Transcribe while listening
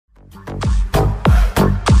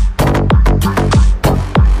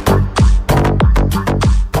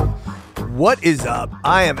What is up?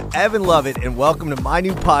 I am Evan Lovett, and welcome to my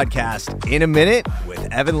new podcast, In a Minute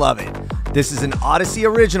with Evan Lovett. This is an Odyssey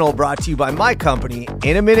original brought to you by my company,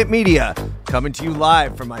 In a Minute Media, coming to you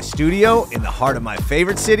live from my studio in the heart of my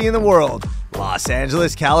favorite city in the world, Los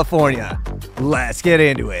Angeles, California. Let's get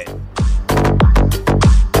into it.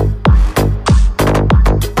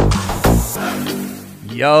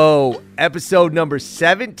 Yo, episode number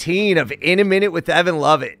 17 of In a Minute with Evan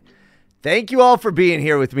Lovett. Thank you all for being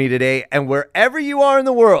here with me today, and wherever you are in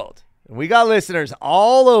the world, and we got listeners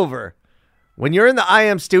all over. When you're in the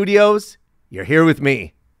IM studios, you're here with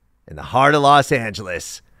me in the heart of Los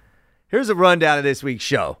Angeles. Here's a rundown of this week's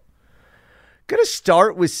show. Gonna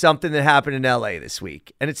start with something that happened in L.A. this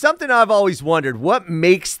week, and it's something I've always wondered. What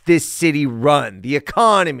makes this city run? The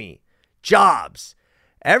economy, jobs.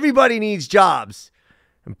 Everybody needs jobs.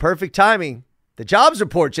 And perfect timing, the jobs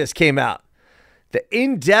report just came out. The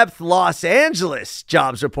in-depth Los Angeles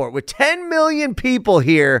jobs report with 10 million people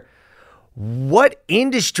here. What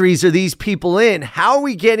industries are these people in? How are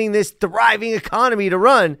we getting this thriving economy to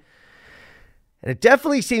run? And it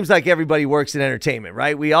definitely seems like everybody works in entertainment,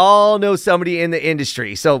 right? We all know somebody in the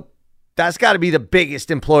industry. So that's got to be the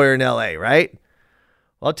biggest employer in LA, right?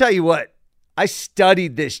 Well, I'll tell you what. I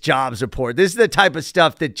studied this jobs report. This is the type of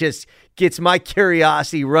stuff that just gets my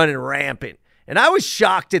curiosity running rampant. And I was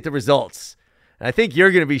shocked at the results. And I think you're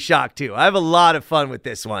going to be shocked too. I have a lot of fun with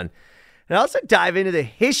this one. And I also dive into the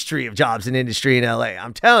history of jobs and industry in LA.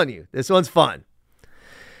 I'm telling you, this one's fun.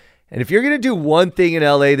 And if you're going to do one thing in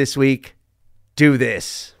LA this week, do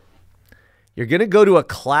this. You're going to go to a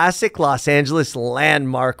classic Los Angeles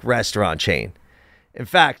landmark restaurant chain. In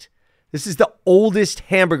fact, this is the oldest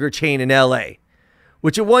hamburger chain in LA,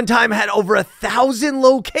 which at one time had over 1,000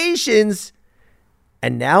 locations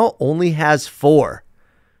and now only has 4.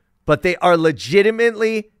 But they are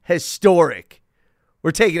legitimately historic.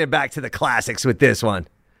 We're taking it back to the classics with this one.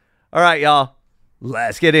 All right, y'all,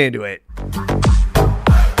 let's get into it.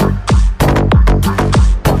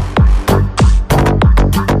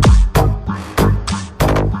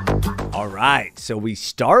 All right, so we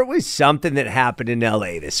start with something that happened in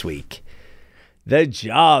LA this week. The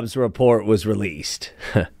jobs report was released.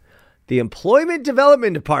 The Employment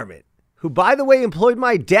Development Department, who, by the way, employed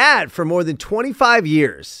my dad for more than 25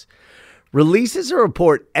 years, releases a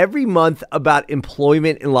report every month about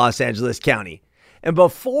employment in Los Angeles County. And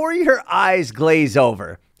before your eyes glaze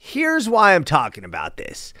over, here's why I'm talking about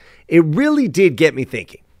this. It really did get me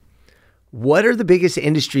thinking. What are the biggest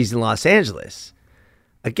industries in Los Angeles?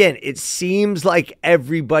 Again, it seems like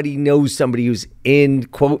everybody knows somebody who's in,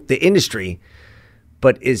 quote, the industry.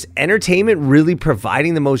 But is entertainment really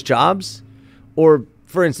providing the most jobs? Or,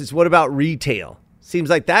 for instance, what about retail? Seems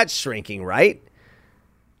like that's shrinking, right?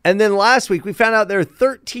 And then last week, we found out there are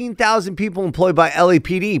 13,000 people employed by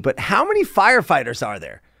LAPD, but how many firefighters are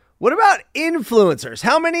there? What about influencers?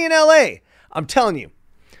 How many in LA? I'm telling you,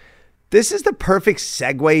 this is the perfect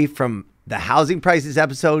segue from the housing prices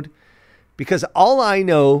episode, because all I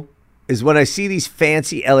know is when I see these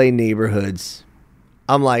fancy LA neighborhoods,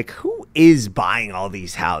 I'm like, who is buying all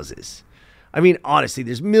these houses? I mean, honestly,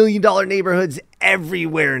 there's $1 million neighborhoods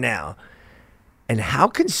everywhere now. And how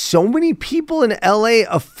can so many people in LA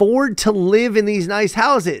afford to live in these nice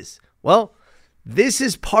houses? Well, this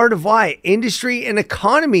is part of why industry and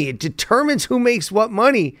economy, it determines who makes what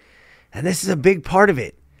money. And this is a big part of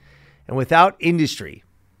it. And without industry,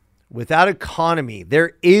 without economy,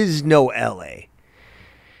 there is no LA.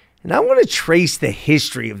 And I want to trace the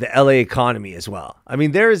history of the LA economy as well. I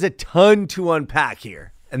mean, there is a ton to unpack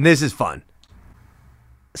here, and this is fun.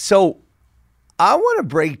 So I want to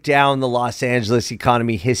break down the Los Angeles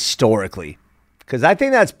economy historically, because I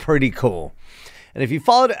think that's pretty cool. And if you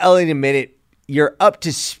followed LA in a minute, you're up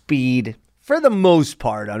to speed for the most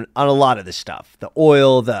part on a lot of the stuff, the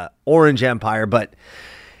oil, the Orange Empire. But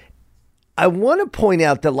I want to point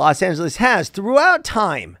out that Los Angeles has, throughout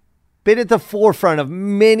time, been at the forefront of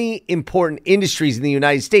many important industries in the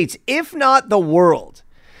United States, if not the world.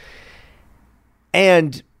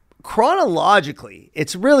 And chronologically,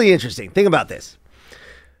 it's really interesting. Think about this.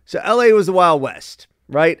 So LA was the Wild West,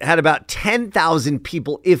 right? Had about 10,000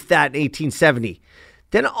 people, if that, in 1870.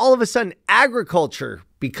 Then all of a sudden, agriculture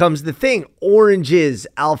becomes the thing. Oranges,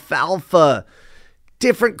 alfalfa,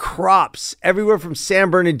 different crops, everywhere from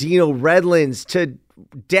San Bernardino, Redlands to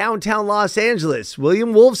downtown Los Angeles.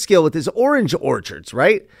 William Wolfskill with his orange orchards,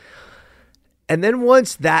 right? And then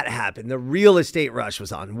once that happened, the real estate rush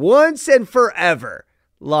was on. Once and forever,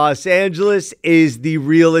 Los Angeles is the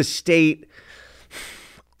real estate.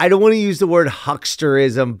 I don't want to use the word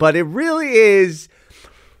hucksterism, but it really is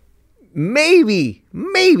maybe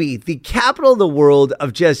the capital of the world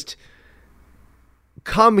of just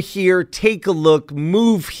come here, take a look,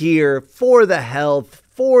 move here for the health,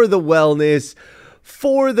 for the wellness,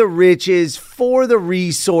 for the riches, for the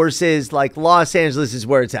resources. Like Los Angeles is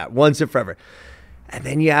where it's at once and forever. And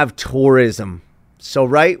then you have tourism. So,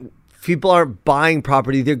 right, people aren't buying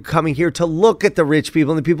property. They're coming here to look at the rich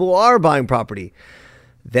people and the people who are buying property.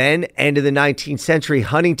 Then, end of the 19th century,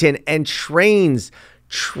 Huntington and trains.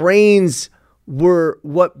 Trains were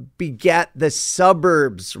what begat the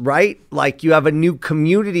suburbs, right? Like you have a new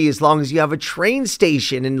community as long as you have a train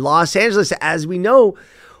station. In Los Angeles, as we know,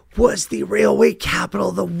 was the railway capital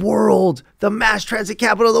of the world, the mass transit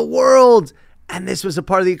capital of the world. And this was a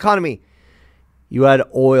part of the economy. You had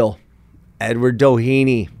oil. Edward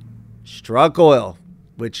Doheny struck oil,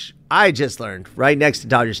 which I just learned right next to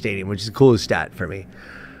Dodger Stadium, which is the coolest stat for me.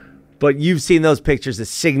 But you've seen those pictures of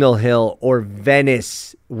Signal Hill or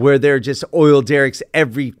Venice where they're just oil derricks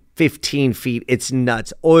every 15 feet. It's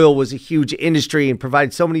nuts. Oil was a huge industry and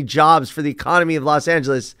provided so many jobs for the economy of Los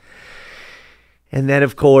Angeles. And then,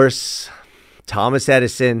 of course, Thomas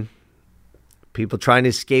Edison, people trying to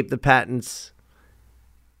escape the patents,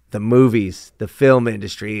 the movies, the film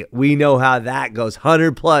industry. We know how that goes.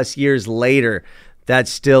 100 plus years later,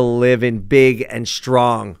 that's still living big and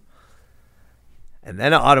strong. And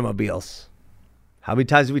then automobiles. How many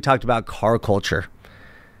times have we talked about car culture?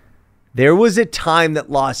 There was a time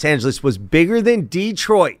that Los Angeles was bigger than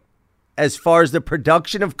Detroit as far as the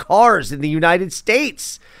production of cars in the United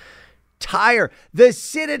States. Tire, the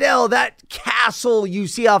Citadel, that castle you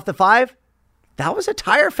see off the 5, that was a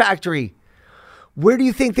tire factory. Where do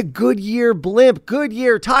you think the Goodyear blimp,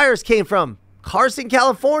 Goodyear tires came from? Carson,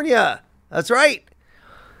 California. That's right.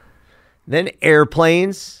 Then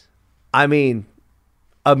airplanes. I mean,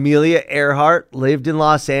 Amelia Earhart lived in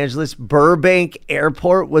Los Angeles. Burbank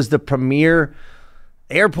Airport was the premier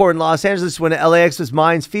airport in Los Angeles when L.A.s was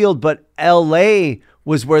Mines Field, but L.A.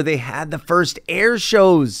 was where they had the first air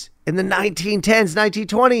shows in the 1910s,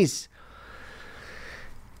 1920s.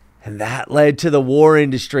 And that led to the war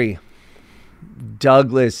industry.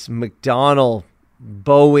 Douglas, McDonnell,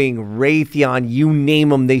 Boeing, Raytheon, you name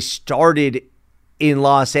them, they started in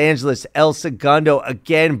Los Angeles. El Segundo,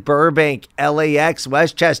 again, Burbank, L.A.s,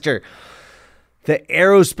 Westchester. The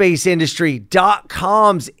aerospace industry,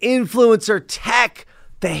 .coms, influencer, tech.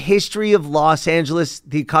 The history of Los Angeles,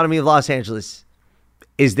 the economy of Los Angeles,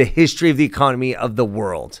 is the history of the economy of the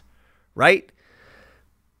world, right?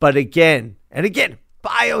 But again, and again,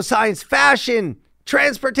 bioscience, fashion,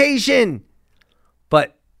 transportation.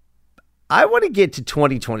 But I want to get to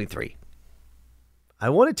 2023. I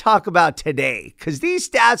want to talk about today because these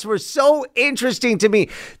stats were so interesting to me.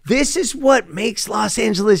 This is what makes Los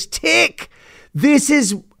Angeles tick.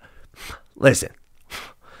 Listen,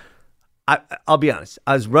 I'll be honest.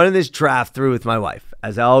 I was running this draft through with my wife,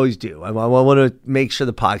 as I always do. I want to make sure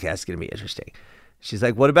the podcast is going to be interesting. She's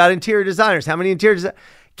like, what about interior designers? How many interior designers?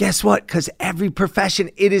 Guess what? Because every profession,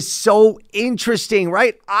 it is so interesting,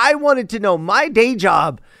 right? I wanted to know. My day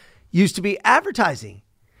job used to be advertising.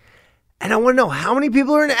 And I want to know how many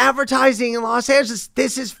people are in advertising in Los Angeles.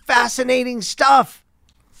 This is fascinating stuff.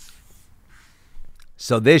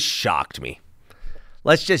 So this shocked me.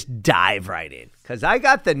 Let's just dive right in because I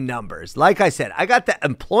got the numbers. Like I said, I got the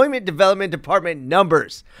Employment Development Department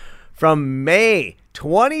numbers from May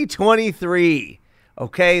 2023.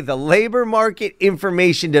 Okay, the Labor Market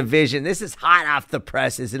Information Division. This is hot off the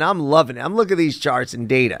presses, and I'm loving it. I'm looking at these charts and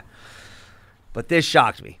data. But this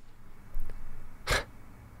shocked me.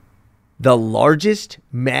 The largest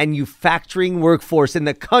manufacturing workforce in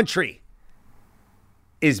the country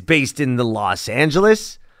is based in the Los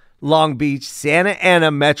Angeles, Long Beach, Santa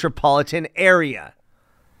Ana metropolitan area.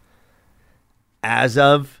 As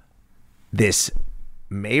of this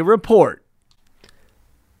May report,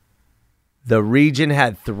 the region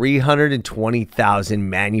had 320,000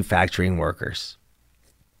 manufacturing workers.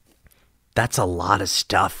 That's a lot of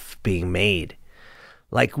stuff being made.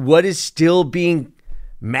 Like, what is still being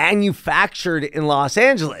manufactured in Los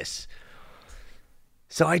Angeles?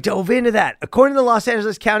 So I dove into that. According to the Los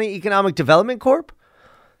Angeles County Economic Development Corp,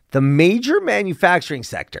 the major manufacturing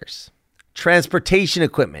sectors: transportation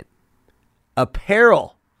equipment,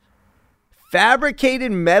 apparel,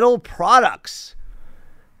 fabricated metal products,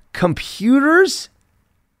 computers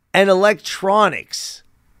and electronics,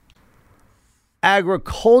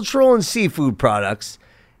 agricultural and seafood products,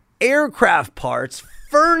 aircraft parts,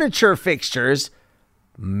 furniture fixtures,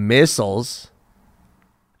 missiles,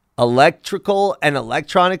 electrical and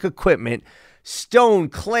electronic equipment, stone,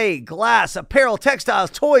 clay, glass, apparel,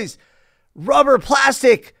 textiles, toys, rubber,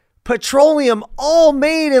 plastic, petroleum, all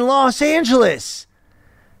made in Los Angeles.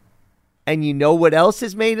 And you know what else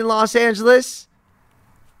is made in Los Angeles?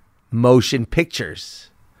 motion pictures.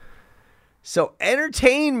 So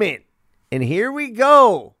entertainment, and here we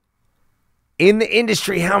go. In the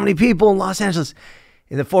industry, how many people in Los Angeles?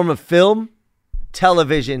 In the form of film,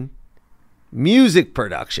 television, music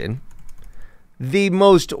production, the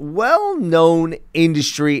most well-known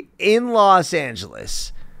industry in Los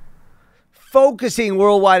Angeles, focusing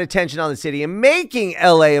worldwide attention on the city and making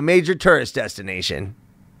LA a major tourist destination.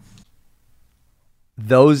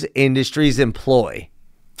 Those industries employ,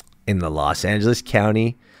 in the Los Angeles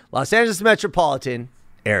County, Los Angeles metropolitan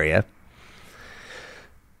area,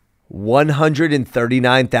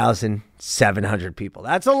 139,700 people.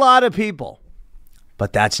 That's a lot of people,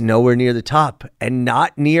 but that's nowhere near the top and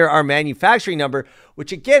not near our manufacturing number,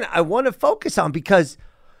 which again, I want to focus on because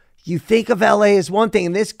you think of LA as one thing,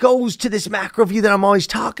 and this goes to this macro view that I'm always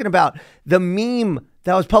talking about. The meme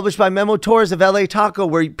that was published by Memo Torres of LA Taco,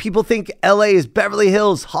 where people think LA is Beverly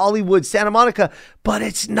Hills, Hollywood, Santa Monica, but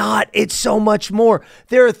it's not. It's so much more.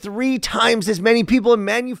 There are 3 times as many people in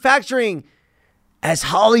manufacturing as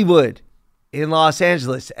Hollywood in Los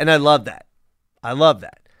Angeles. And I love that. I love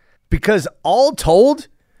that. Because all told,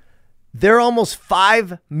 there are almost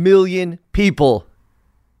 5 million people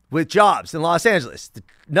with jobs in Los Angeles. The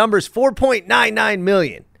number's 4.99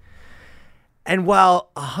 million. And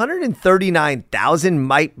while 139,000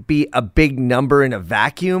 might be a big number in a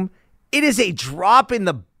vacuum, it is a drop in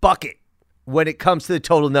the bucket when it comes to the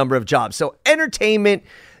total number of jobs. So entertainment,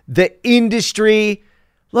 the industry,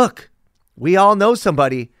 look, we all know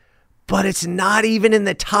somebody, but it's not even in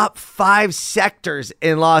the top 5 sectors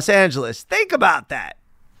in Los Angeles. Think about that.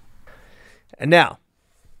 And now,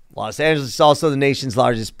 Los Angeles is also the nation's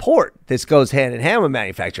largest port. This goes hand in hand with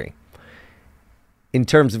manufacturing in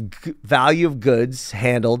terms of value of goods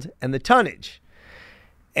handled and the tonnage.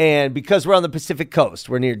 And because we're on the Pacific coast,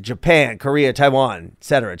 we're near Japan, Korea, Taiwan,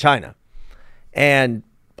 etc., China. And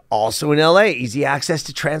also in LA, easy access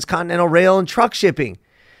to transcontinental rail and truck shipping.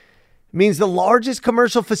 It means the largest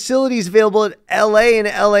commercial facilities available at LA and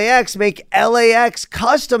L.A.s make LAX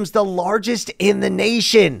Customs the largest in the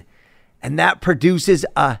nation. And that produces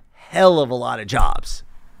a hell of a lot of jobs.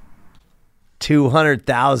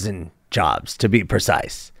 200,000 jobs, to be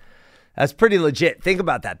precise. That's pretty legit. Think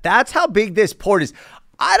about that. That's how big this port is.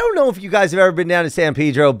 I don't know if you guys have ever been down to San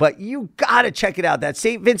Pedro, but you got to check it out. That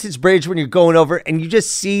St. Vincent's Bridge, when you're going over and you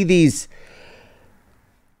just see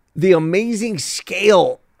the amazing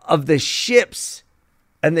scale of the ships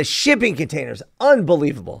and the shipping containers.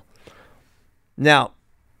 Unbelievable. Now,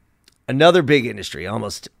 another big industry,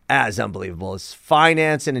 almost as unbelievable, is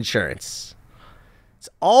finance and insurance. It's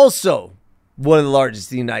also one of the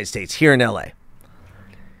largest in the United States, here in LA.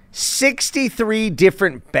 63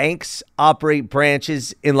 different banks operate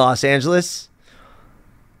branches in Los Angeles,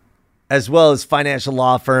 as well as financial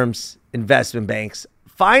law firms, investment banks,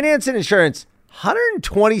 finance and insurance.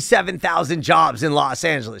 127,000 jobs in Los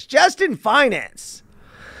Angeles, just in finance.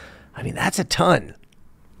 I mean, that's a ton.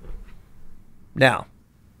 Now,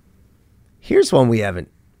 here's one we haven't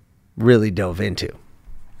really dove into.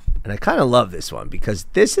 And I kind of love this one because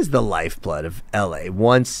this is the lifeblood of LA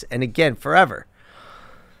once and again forever.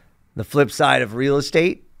 The flip side of real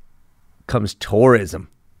estate comes tourism.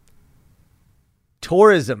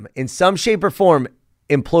 Tourism, in some shape or form,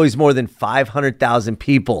 employs more than 500,000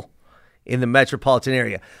 people in the metropolitan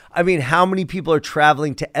area. I mean, how many people are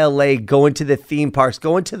traveling to LA, going to the theme parks,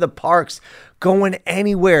 going to the parks, going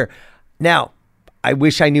anywhere? Now, I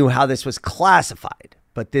wish I knew how this was classified,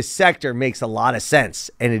 but this sector makes a lot of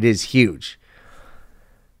sense, and it is huge.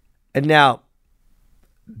 And now,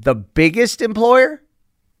 the biggest employer,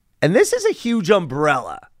 and this is a huge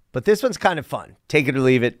umbrella, but this one's kind of fun. Take it or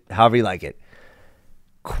leave it, however you like it.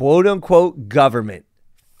 Quote unquote government,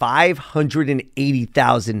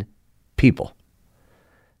 580,000 people.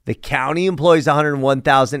 The county employs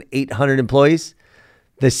 101,800 employees.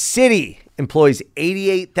 The city employs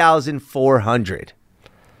 88,400.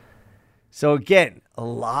 So again, a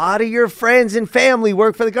lot of your friends and family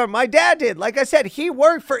work for the government. My dad did. Like I said, he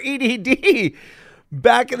worked for EDD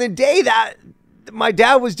back in the day. That my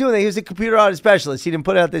dad was doing that. He was a computer audit specialist. He didn't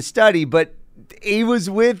put out this study, but he was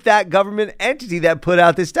with that government entity that put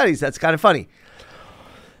out this studies. That's kind of funny.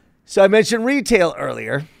 So I mentioned retail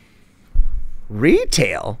earlier.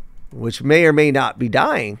 Retail, which may or may not be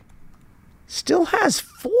dying, still has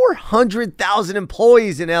 400,000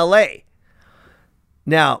 employees in LA.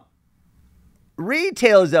 Now,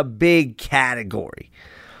 retail is a big category.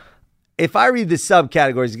 If I read the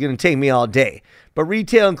subcategories, it's going to take me all day. But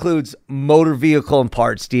retail includes motor vehicle and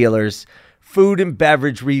parts dealers, food and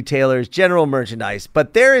beverage retailers, general merchandise.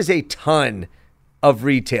 But there is a ton of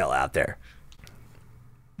retail out there.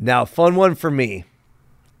 Now, a fun one for me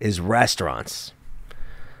is restaurants.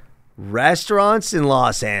 Restaurants in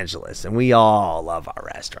Los Angeles, and we all love our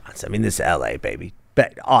restaurants. I mean, this is LA, baby.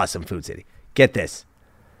 Awesome food city. Get this.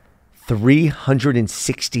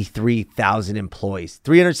 363,000 employees,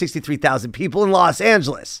 363,000 people in Los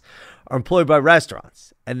Angeles are employed by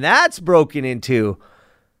restaurants. And that's broken into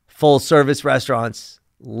full service restaurants,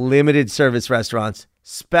 limited service restaurants,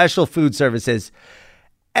 special food services,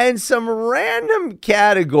 and some random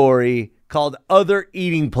category called other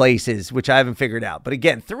eating places, which I haven't figured out. But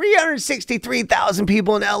again, 363,000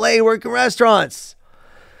 people in LA work in restaurants.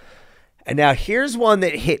 And now here's one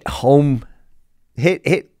that hit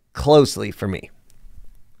closely for me.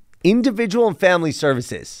 Individual and family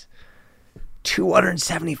services,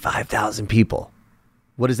 275,000 people.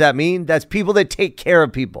 What does that mean? That's people that take care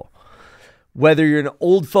of people. Whether you're an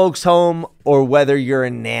old folks home or whether you're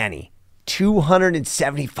a nanny.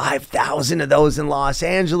 275,000 of those in Los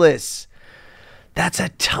Angeles. That's a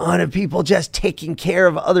ton of people just taking care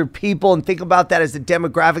of other people. And think about that as the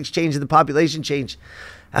demographics change and the population change.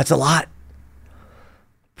 That's a lot.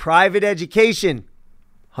 Private education,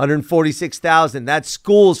 146,000. That's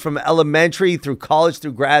schools from elementary through college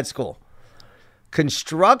through grad school.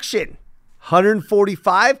 Construction,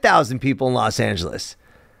 145,000 people in Los Angeles.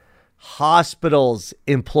 Hospitals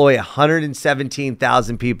employ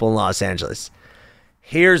 117,000 people in Los Angeles.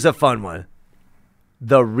 Here's a fun one.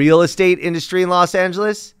 The real estate industry in Los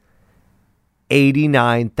Angeles,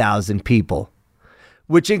 89,000 people,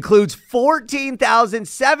 which includes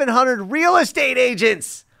 14,700 real estate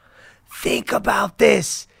agents. Think about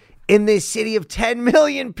this. In this city of 10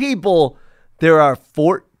 million people, there are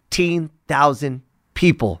 14,000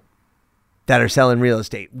 people that are selling real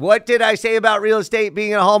estate. What did I say about real estate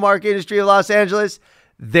being a hallmark industry of Los Angeles?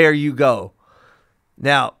 There you go.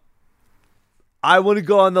 Now, I want to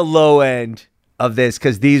go on the low end of this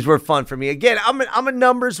because these were fun for me. Again, I'm a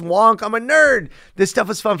numbers wonk. I'm a nerd. This stuff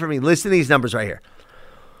was fun for me. Listen to these numbers right here.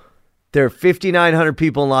 There are 5,900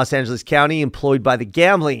 people in Los Angeles County employed by the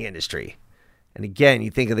gambling industry. And again,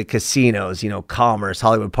 you think of the casinos, Commerce,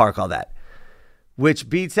 Hollywood Park, all that, which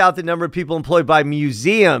beats out the number of people employed by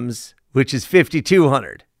museums, which is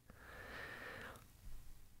 5,200.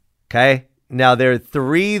 Okay. Now there are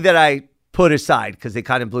three that I put aside because they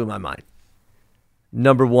kind of blew my mind.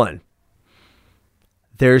 Number one,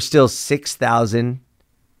 there's still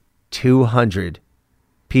 6,200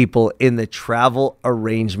 people in the travel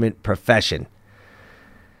arrangement profession.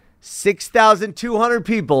 6,200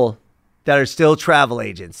 people that are still travel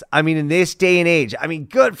agents. I mean, in this day and age,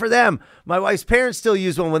 good for them. My wife's parents still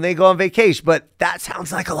use one when they go on vacation, but that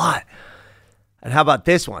sounds like a lot. And how about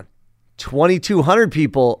this one? 2,200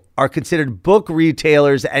 people are considered book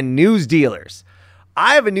retailers and news dealers.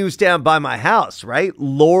 I have a newsstand by my house, right?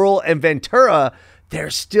 Laurel and Ventura.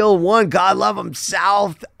 There's still one, God love them,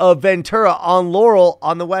 south of Ventura on Laurel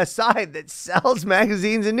on the west side that sells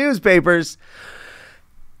magazines and newspapers.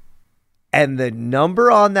 And the number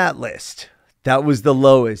on that list, that was the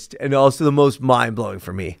lowest and also the most mind-blowing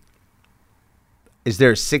for me, is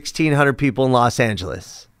there 1,600 people in Los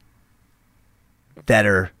Angeles that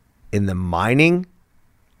are in the mining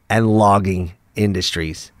and logging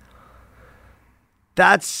industries.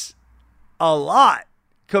 That's a lot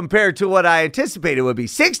compared to what I anticipated would be.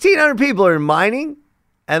 1,600 people are in mining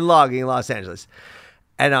and logging in Los Angeles.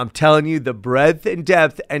 And I'm telling you, the breadth and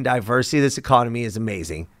depth and diversity of this economy is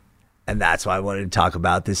amazing. And that's why I wanted to talk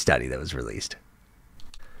about this study that was released.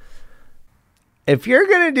 If you're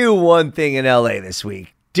going to do one thing in LA this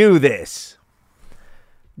week, do this.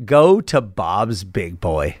 Go to Bob's Big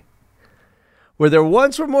Boy, where there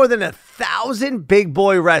once were more than 1,000 Big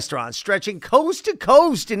Boy restaurants stretching coast to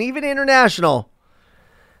coast and even international.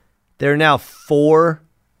 There are now 4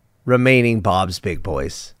 remaining Bob's Big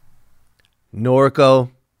Boys.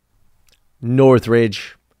 Norco,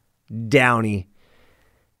 Northridge, Downey,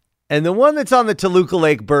 and the one that's on the Toluca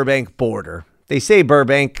Lake Burbank border. They say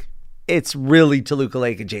Burbank, it's really Toluca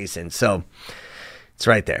Lake adjacent, so it's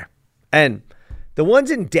right there. And the ones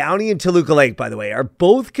in Downey and Toluca Lake, by the way, are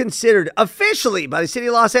both considered officially by the city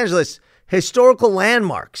of Los Angeles historical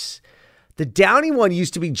landmarks. The Downey one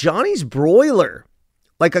used to be Johnny's Broiler,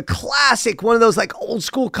 like a classic, one of those like old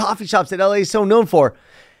school coffee shops that LA is so known for.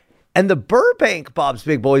 And the Burbank Bob's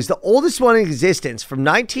Big Boy is the oldest one in existence from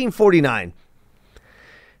 1949.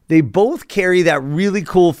 They both carry that really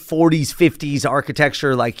cool 40s, 50s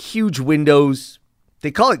architecture, like huge windows.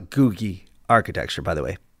 They call it Googie architecture, by the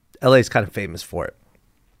way. LA is kind of famous for it.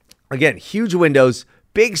 Again, huge windows,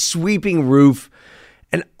 big sweeping roof,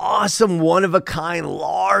 an awesome one-of-a-kind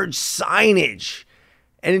large signage.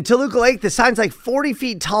 And in Toluca Lake, the sign's like 40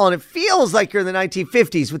 feet tall, and it feels like you're in the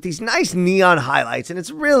 1950s with these nice neon highlights, and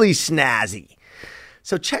it's really snazzy.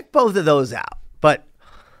 So check both of those out. But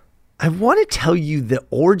I want to tell you the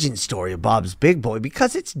origin story of Bob's Big Boy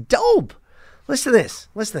because it's dope. Listen to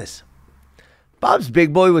this. Bob's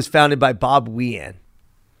Big Boy was founded by Bob Wean.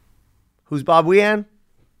 Who's Bob Wean?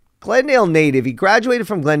 Glendale native. He graduated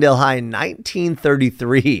from Glendale High in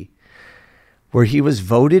 1933, where he was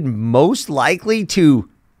voted most likely to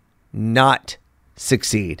not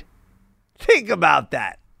succeed. Think about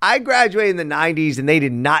that. I graduated in the 90s and they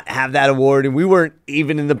did not have that award, and we weren't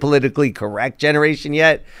even in the politically correct generation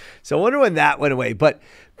yet. So I wonder when that went away. But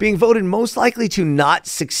being voted most likely to not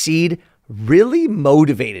succeed really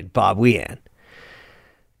motivated Bob Wean.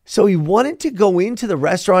 So he wanted to go into the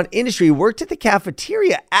restaurant industry. He worked at the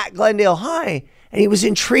cafeteria at Glendale High, and he was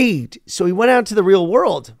intrigued. So he went out to the real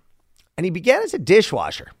world, and he began as a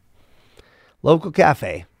dishwasher, local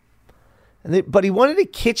cafe. But he wanted a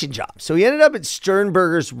kitchen job. So he ended up at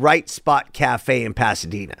Sternberger's Right Spot Cafe in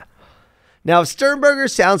Pasadena. Now, if Sternberger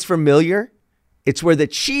sounds familiar, it's where the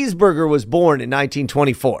cheeseburger was born in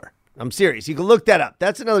 1924. I'm serious. You can look that up.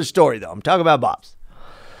 That's another story, though. I'm talking about Bob's.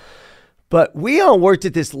 But Weon worked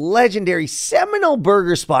at this legendary Seminole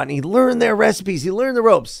burger spot, and he learned their recipes. He learned the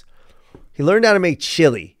ropes. He learned how to make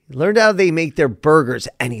chili. He learned how they make their burgers,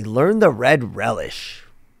 and he learned the red relish,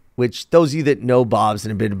 which those of you that know Bob's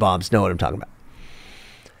and have been to Bob's know what I'm talking about.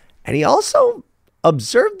 And he also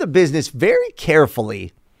observed the business very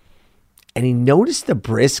carefully, and he noticed the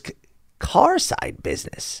brisk car side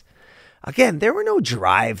business. Again, there were no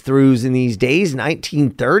drive-thrus in these days,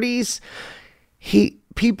 1930s.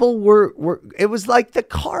 People were it was like the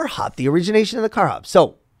car hop, the origination of the car hop.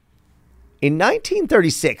 So in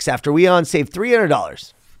 1936, after Weon saved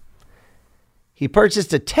 $300, he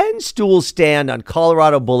purchased a 10-stool stand on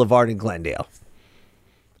Colorado Boulevard in Glendale.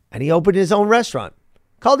 And he opened his own restaurant,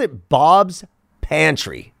 called it Bob's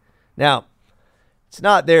Pantry. Now, it's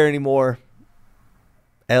not there anymore.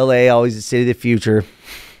 L.A., always the city of the future,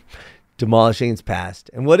 demolishing its past.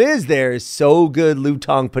 And what is there is So Good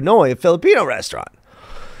Lutong Pinoy, a Filipino restaurant.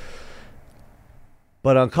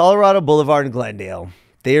 But on Colorado Boulevard in Glendale,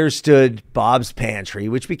 there stood Bob's Pantry,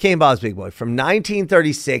 which became Bob's Big Boy from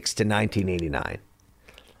 1936 to 1989.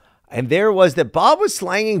 And there was that Bob was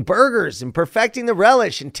slanging burgers and perfecting the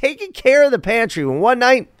relish and taking care of the pantry when one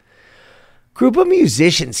night, a group of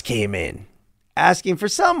musicians came in asking for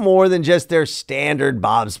something more than just their standard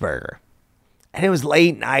Bob's Burger. And it was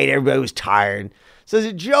late night. Everybody was tired. So as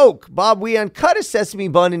a joke, Bob Weon cut a sesame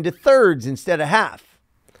bun into thirds instead of half.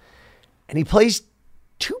 And he placed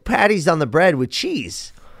 2 patties on the bread with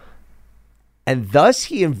cheese. And thus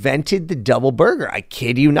he invented the double burger. I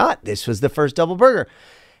kid you not. This was the first double burger.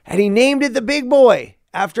 And he named it the Big Boy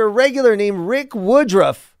after a regular named Rick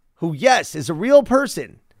Woodruff, who, yes, is a real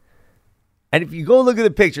person. And if you go look at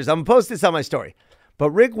the pictures, I'm going to post this on my story.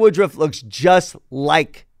 But Rick Woodruff looks just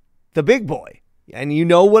like the Big Boy. And you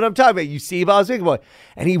know what I'm talking about. You see Bob's Big Boy.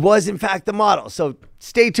 And he was, in fact, the model. So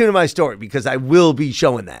stay tuned to my story because I will be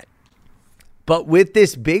showing that. But with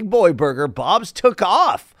this Big Boy burger, Bob's took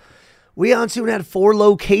off. Weon soon had 4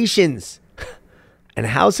 locations. And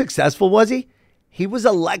how successful was he? He was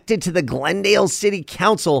elected to the Glendale City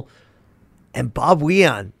Council. And Bob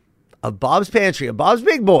Weon of Bob's Pantry, of Bob's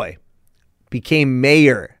Big Boy, became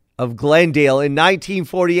mayor of Glendale in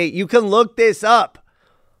 1948. You can look this up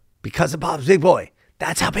because of Bob's Big Boy.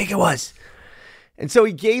 That's how big it was. And so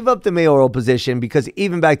he gave up the mayoral position because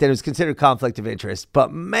even back then it was considered conflict of interest.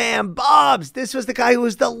 But man, Bob's, this was the guy who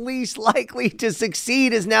was the least likely to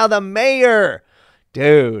succeed, is now the mayor.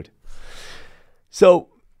 Dude. So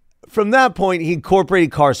from that point, he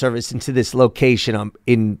incorporated car service into this location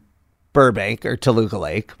in Burbank or Toluca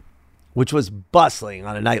Lake, which was bustling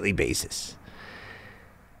on a nightly basis.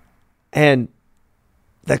 And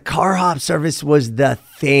the car hop service was the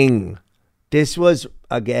thing. This was,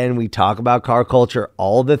 again, we talk about car culture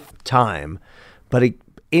all the time, but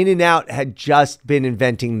In-N-Out had just been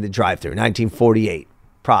inventing the drive-thru, 1948.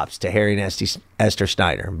 Props to Harry and Esther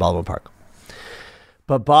Schneider in Baldwin Park.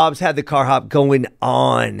 But Bob's had the car hop going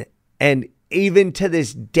on. And even to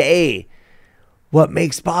this day, what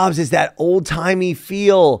makes Bob's is that old-timey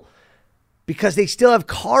feel, because they still have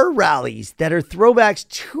car rallies that are throwbacks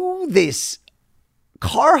to this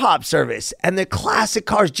car hop service and the classic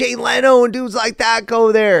cars. Jay Leno and dudes like that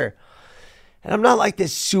go there. And I'm not like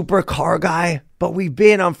this super car guy, but we've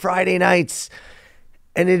been on Friday nights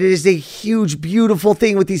and it is a huge, beautiful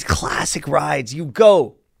thing with these classic rides. You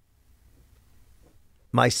go.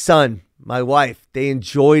 My son, my wife, they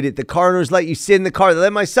enjoyed it. The car owners let you sit in the car. They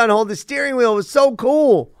let my son hold the steering wheel. It was so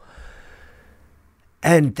cool.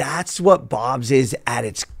 And that's what Bob's is at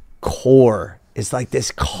its core. It's like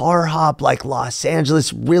this car hop, like Los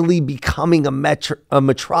Angeles really becoming a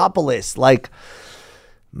metropolis. Like,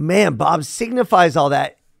 man, Bob's signifies all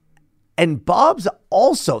that. And Bob's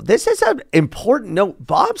also, this is an important note,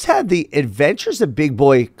 Bob's had the Adventures of Big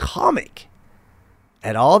Boy comic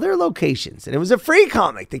at all their locations. And it was a free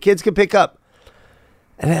comic the kids could pick up.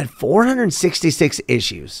 And it had 466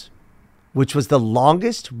 issues, which was the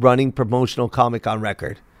longest running promotional comic on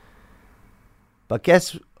record. But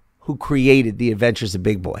guess who created the Adventures of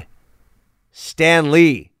Big Boy? Stan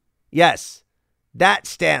Lee. Yes, that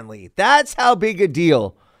Stan Lee. That's how big a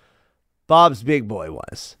deal Bob's Big Boy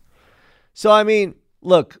was. So, I mean,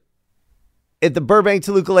 look, at the Burbank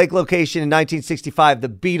Toluca Lake location in 1965, the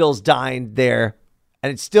Beatles dined there,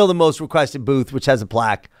 and it's still the most requested booth, which has a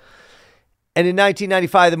plaque. And in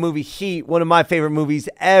 1995, the movie Heat, one of my favorite movies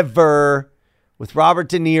ever, with Robert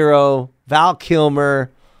De Niro, Val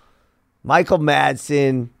Kilmer, Michael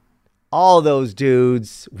Madsen, all those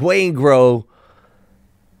dudes, Wayne Grow,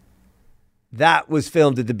 that was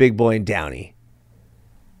filmed at the Big Boy in Downey.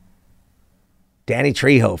 Danny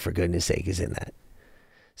Trejo, for goodness sake, is in that.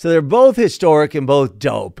 So they're both historic and both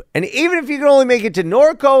dope. And even if you can only make it to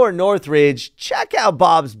Norco or Northridge, check out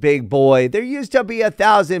Bob's Big Boy. There used to be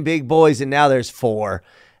 1,000 Big Boys, and now there's 4.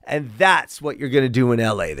 And that's what you're going to do in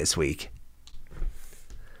LA this week.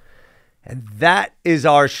 And that is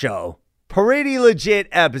our show. Pretty legit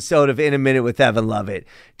episode of In a Minute with Evan Lovett.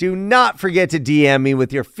 Do not forget to DM me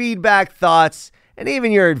with your feedback, thoughts, and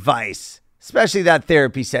even your advice, especially that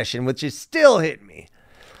therapy session, which is still hitting me.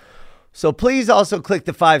 So please also click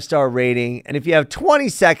the 5-star rating. And if you have 20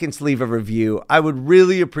 seconds, leave a review. I would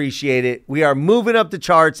really appreciate it. We are moving up the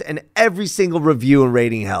charts, and every single review and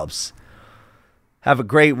rating helps. Have a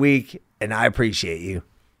great week, and I appreciate you.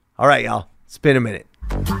 All right, y'all. It's been a minute.